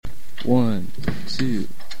1, 2,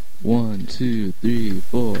 1, 2, 3,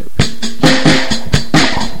 4.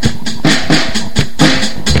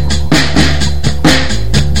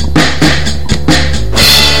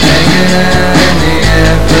 Hanging out in the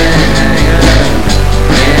airplane hangar,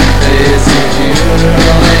 in face of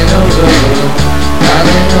funeral hangover. I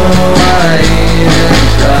don't know why I even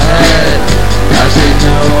tried. I should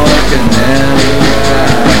know I can never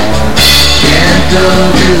ride. Can't go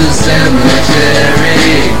to the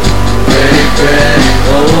cemetery, Fred,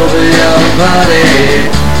 over your body.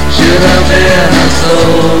 Should have been a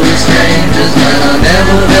soul to strangers, but I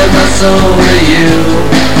never bet my soul to you.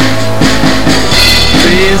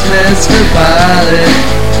 Please, Mr. Pilot,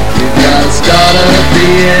 you gotta start up the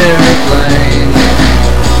airplane.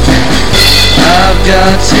 I've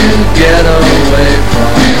got to get away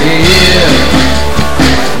from here.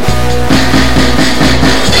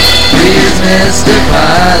 Please, Mr.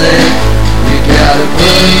 Pilot, you gotta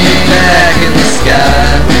put me back in the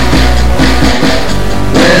sky,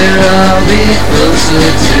 where I'll be closer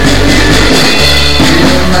to you.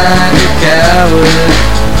 Feel like a coward,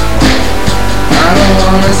 I don't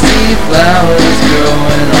wanna see flowers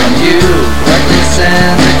growing on you, but they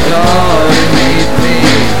Santa Claus to meet me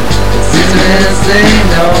as soon as they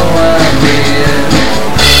know I'm here.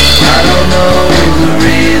 I don't know the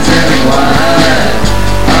reason why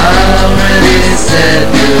I already said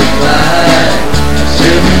goodbye. I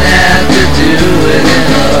shouldn't have to do it in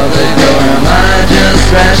public, or am I just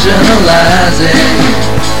rationalizing?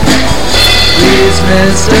 Please,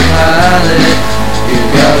 Mr. Pilot, you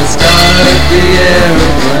gotta start up the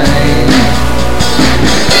airplane.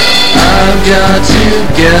 I've got to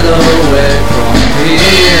get away from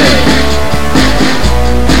here.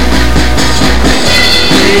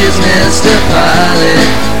 Please, Mr. Pilot,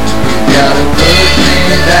 you gotta put me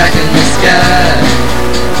back in the sky,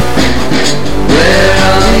 where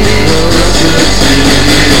I'll be closer to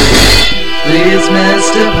you. Please,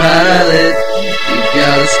 Mr. Pilot, you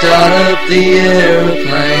gotta start up the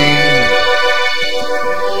airplane.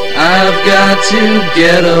 I've got to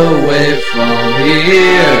get away from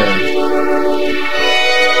here.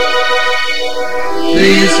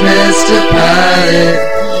 Please, Mr. Pilot,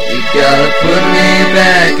 you gotta put me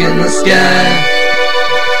back in the sky.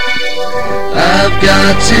 I've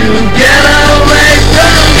got to get away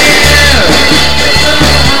from here.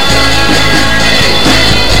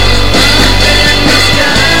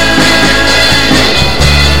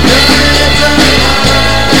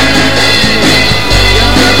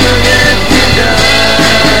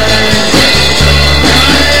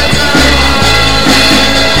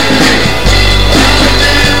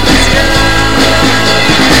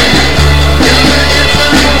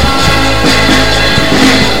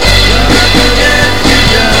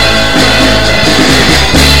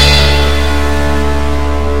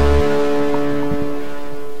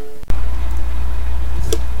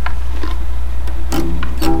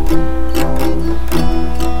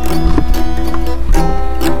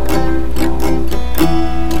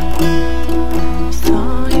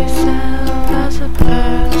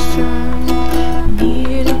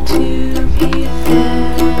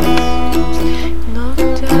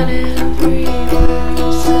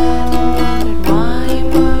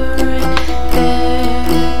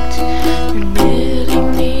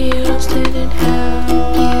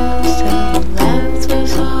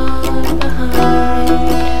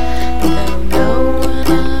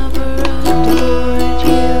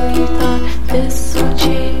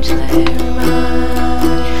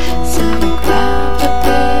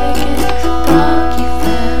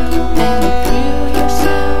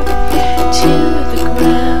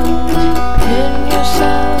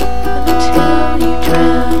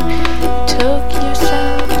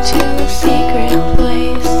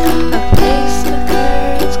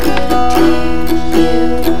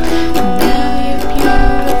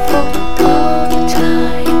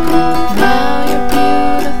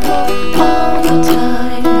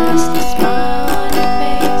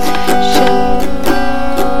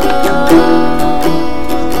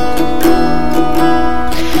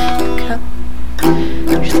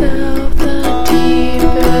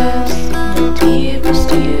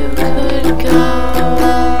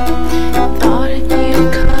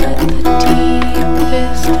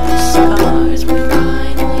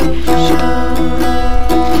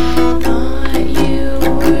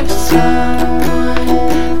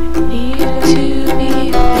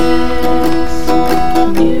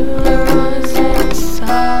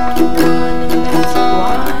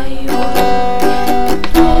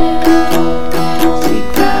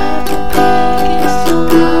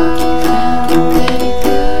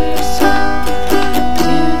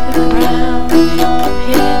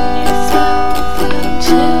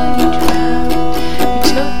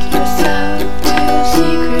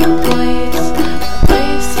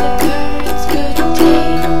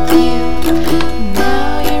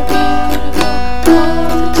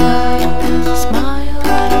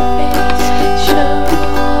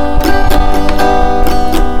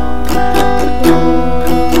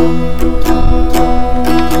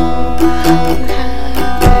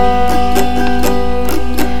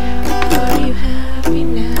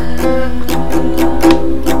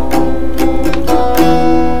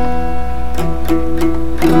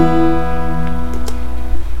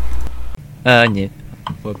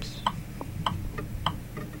 Whoops.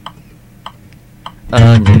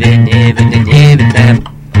 Never time.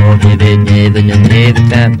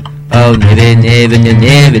 Oh, never time. Oh,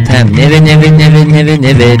 never time.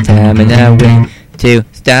 Never time. And I went to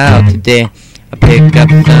style today. I pick up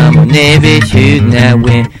some old navy shoes and I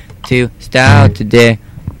went to style today.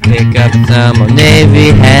 Pick up some old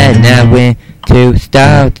navy hat and I went to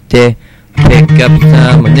style today. Pick up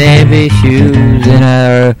some old navy shoes and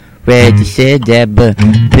I already said that, but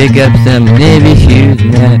pick up some navy shoes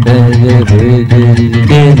and I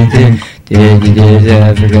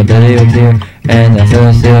forgot the lyrics here, and I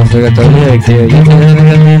still forgot the lyrics here.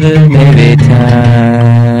 Navy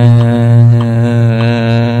time.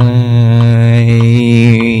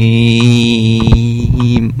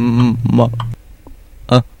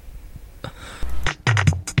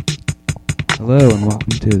 Hello and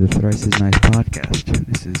welcome to the Thrice is Nice podcast.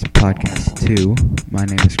 This is podcast 2. My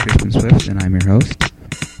name is Crispin Swift and I'm your host.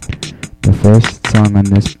 The first song on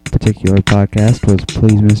this particular podcast was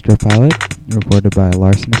Please Mr. Pilot, recorded by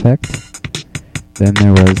Larson Effect. Then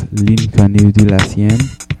there was L'Inconnu de la Sienne,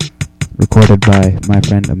 recorded by my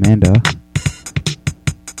friend Amanda.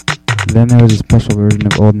 Then there was a special version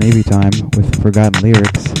of Old Navy Time with forgotten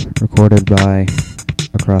lyrics, recorded by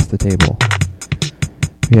Across the Table.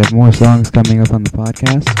 We have more songs coming up on the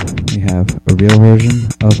podcast. We have a real version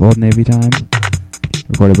of Old Navy Time,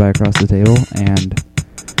 recorded by Across the Table, and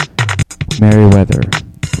Merry Weather,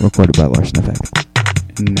 recorded by Larson Effect.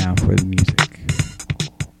 And now for the music.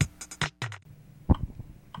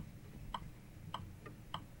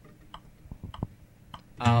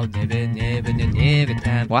 I'll never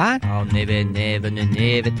time. What? I'll never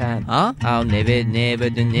time. Huh? I'll never time. I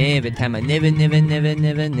never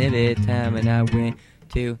time. And I went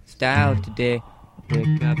to style today.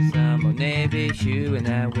 Pick up some old navy shoe and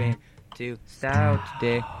I went to style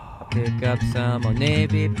today. I pick up some old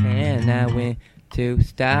navy pen and I went to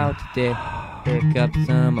style today. Pick up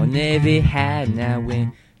some old navy hat and I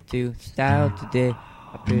went to style today.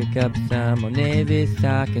 I pick up some old navy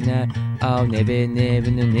sock and I'll never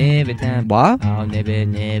time. What? I'll never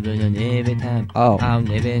time. Oh. I'll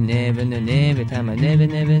never time. I never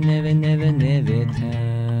time.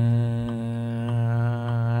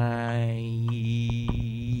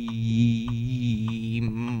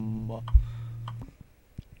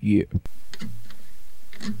 Yeah.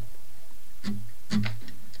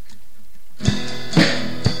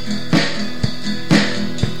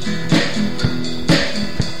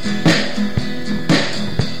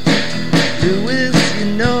 Lewis, you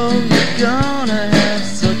know you're gonna have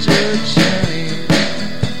such a change.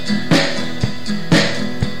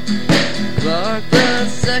 Clark, the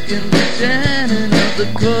second lieutenant of the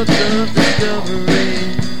Corps of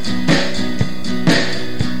Discovery.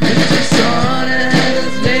 Mr. Son and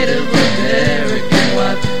his Native American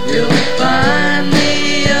wife, you'll find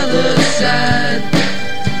the other side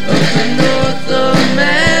of the North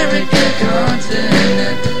American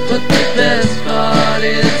continent. But the best part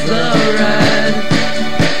is the ride.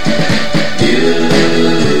 Use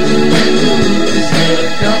the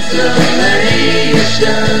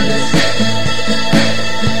constellations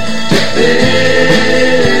to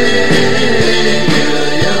figure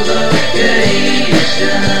your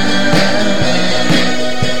location.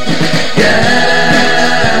 Gather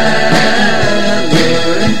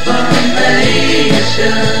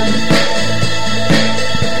information.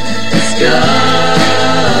 Discover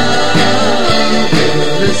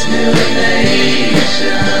this new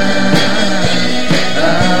nation.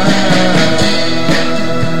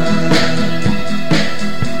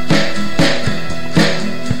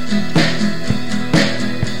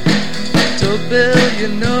 So Bill, you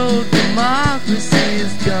know democracy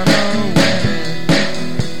is gonna win.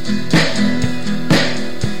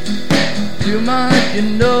 You might, you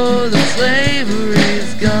know that slavery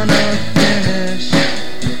is gonna finish.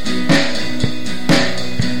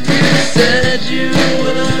 You said you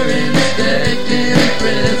were inspecting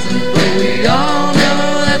prison, but we all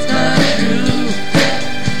know that's not true.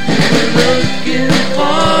 You were looking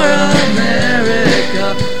for America.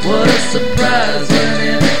 What a surprise when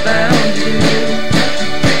it found you.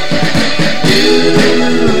 Use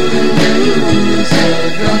the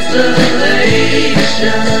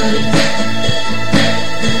constellations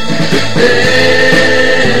to figure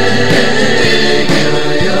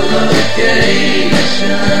your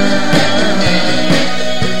location.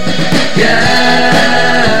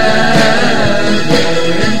 Gather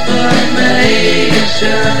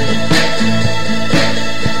information.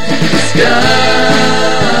 Discover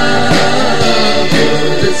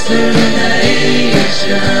this new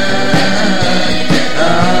nation.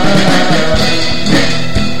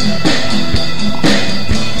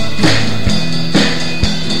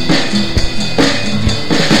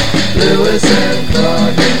 Lewis and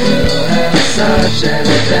Clark will have such an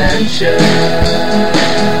adventure.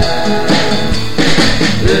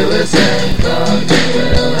 Lewis and Clark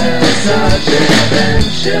will have such an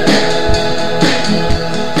adventure.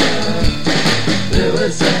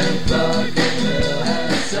 Lewis and Clark will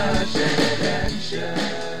have such an adventure.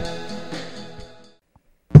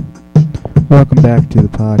 Welcome back to the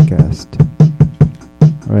podcast.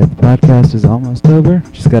 Alright, the podcast is almost over.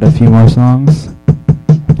 Just got a few more songs.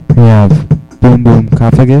 We have Boom Boom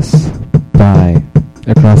Cophagus by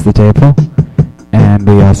Across the Table. And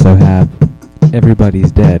we also have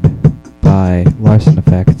Everybody's Dead by Larson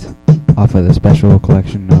Effect off of the special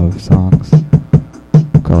collection of songs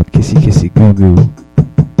called Kissy Kissy Goo Goo.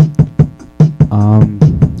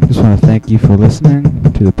 Just want to thank you for listening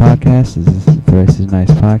to the podcast. This is the Thrice is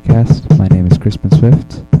Nice podcast. My name is Crispin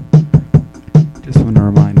Swift. Just want to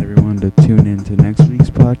remind everyone to tune in to next week's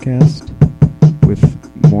podcast with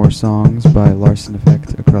more songs by Larson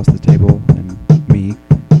Effect, Across the Table, and me,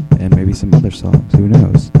 and maybe some other songs. Who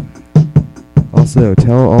knows? Also,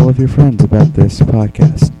 tell all of your friends about this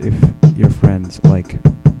podcast if your friends like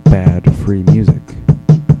bad free music.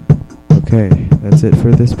 Okay, that's it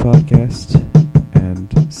for this podcast,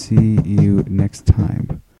 and see you next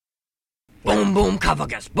time. Boom boom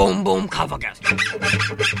Cophagus, boom boom Cophagus.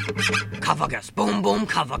 Cophagus, boom boom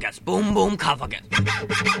Cophagus, boom boom Cophagus.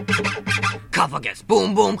 Cophagus,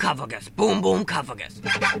 boom boom Cophagus, boom boom Cophagus.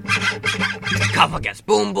 Cophagus,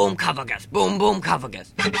 boom boom Cophagus, boom boom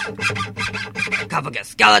Cophagus. Cophagus,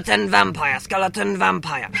 skeleton vampire, skeleton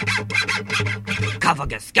vampire.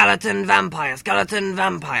 Cophagus, skeleton vampire, skeleton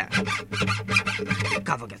vampire.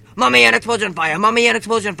 Cophagus, mummy and explosion fire, mummy and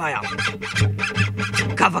explosion fire.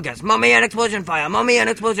 Cophagus, mummy and explosion fire, mummy and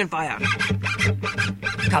explosion fire.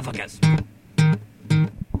 Cophagus.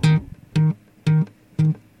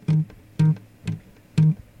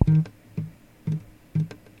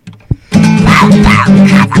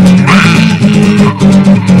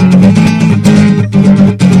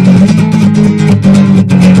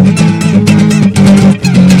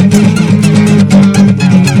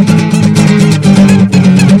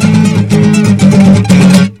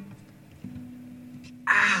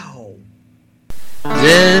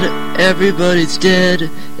 Dead, everybody's dead,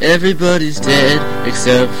 everybody's dead,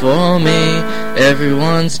 except for me.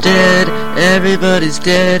 Everyone's dead, everybody's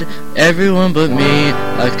dead, everyone but me.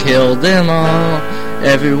 I killed them all.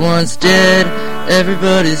 Everyone's dead,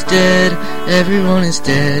 everybody's dead, everyone is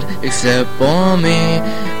dead, except for me.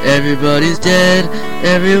 Everybody's dead,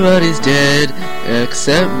 everybody's dead,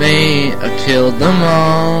 except me. I killed them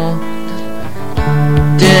all.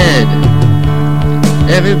 Dead,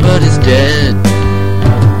 everybody's dead.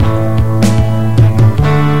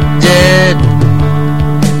 Dead,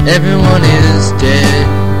 everyone is dead.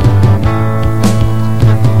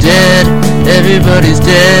 Dead, everybody's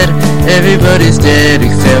dead, everybody's dead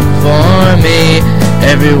except for me.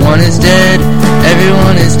 Everyone is dead,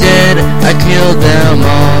 everyone is dead, I killed them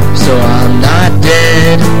all, so I'm not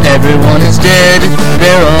dead. Everyone is dead,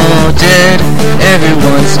 they're all dead.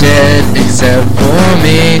 Everyone's dead except for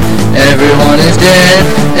me. Everyone is dead,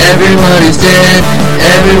 everyone is dead,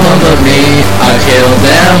 everyone but me. I killed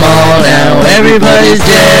them all, now everybody's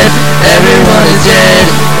dead. Everyone is dead,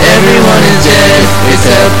 everyone is dead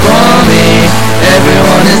except for me.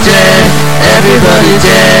 Everyone is dead, everybody's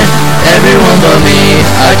dead, everyone but me.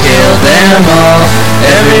 I killed them all.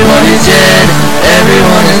 Everyone is dead,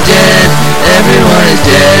 everyone is dead, everyone is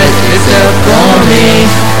dead except for me.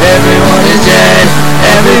 Everyone is dead,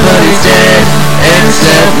 everybody's dead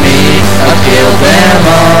except me. I killed them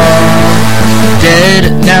all. Dead,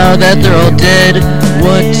 now that they're all dead,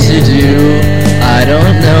 what to do? I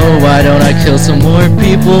don't know, why don't I kill some more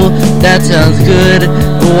people? That sounds good,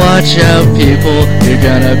 watch out people, you're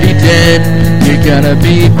gonna be dead, you're gonna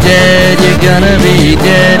be dead, you're gonna be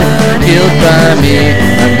dead, killed by me,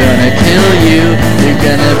 I'm gonna kill you, you're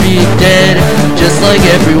gonna be dead, just like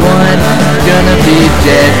everyone, gonna be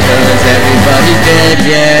dead, cause everybody's dead,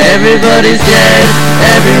 yeah, everybody's dead,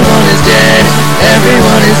 everyone is dead,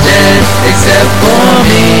 everyone is dead, except for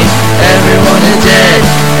me, everyone is dead,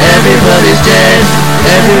 everybody's dead,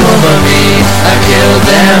 everyone but me, I killed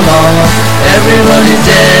them all, everybody's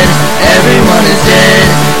dead,